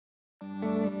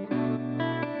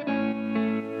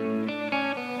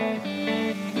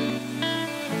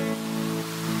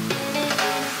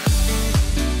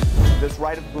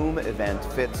Right of Boom event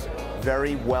fits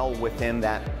very well within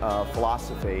that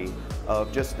philosophy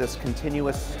of just this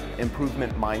continuous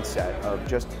improvement mindset of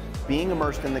just being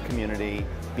immersed in the community,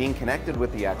 being connected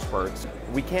with the experts.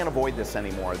 We can't avoid this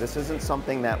anymore. This isn't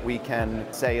something that we can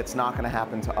say it's not going to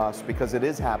happen to us, because it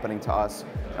is happening to us.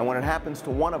 And when it happens to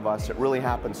one of us, it really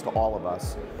happens to all of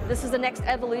us. This is the next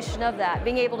evolution of that,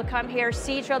 being able to come here,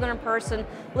 see each other in person,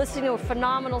 listening to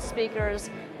phenomenal speakers,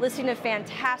 listening to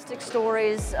fantastic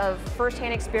stories of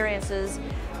firsthand experiences.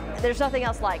 There's nothing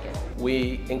else like it.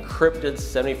 We encrypted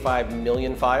 75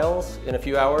 million files in a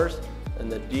few hours,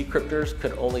 and the decryptors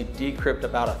could only decrypt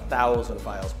about 1,000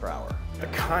 files per hour. The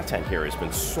content here has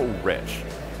been so rich,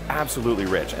 absolutely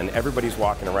rich, and everybody's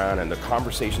walking around and the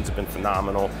conversations have been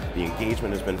phenomenal, the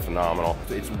engagement has been phenomenal.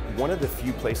 It's one of the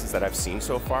few places that I've seen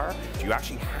so far, you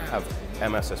actually have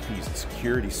MSSPs and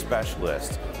security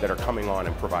specialists that are coming on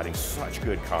and providing such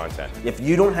good content. If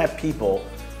you don't have people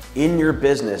in your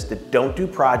business that don't do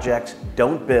projects,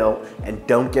 don't bill, and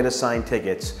don't get assigned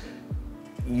tickets,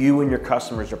 you and your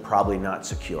customers are probably not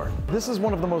secure. This is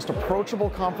one of the most approachable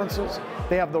conferences.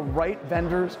 They have the right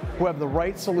vendors who have the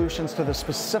right solutions to the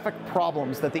specific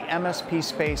problems that the MSP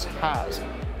space has.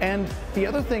 And the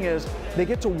other thing is, they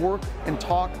get to work and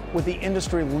talk with the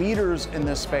industry leaders in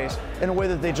this space in a way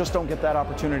that they just don't get that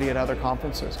opportunity at other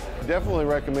conferences. Definitely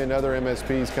recommend other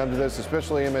MSPs come to this,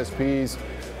 especially MSPs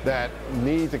that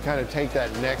need to kind of take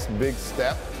that next big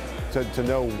step to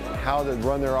know how to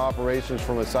run their operations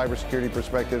from a cybersecurity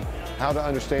perspective, how to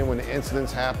understand when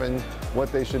incidents happen,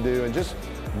 what they should do, and just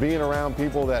being around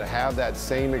people that have that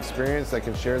same experience, that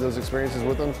can share those experiences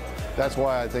with them. That's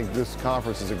why I think this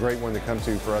conference is a great one to come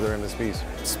to for other MSPs.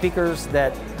 Speakers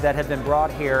that have been brought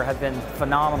here have been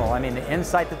phenomenal. I mean, the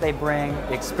insight that they bring,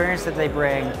 the experience that they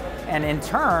bring, and in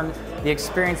turn, the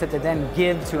experience that they then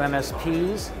give to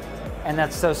MSPs, and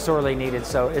that's so sorely needed.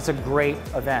 So it's a great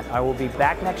event. I will be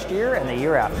back next year and the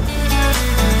year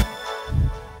after.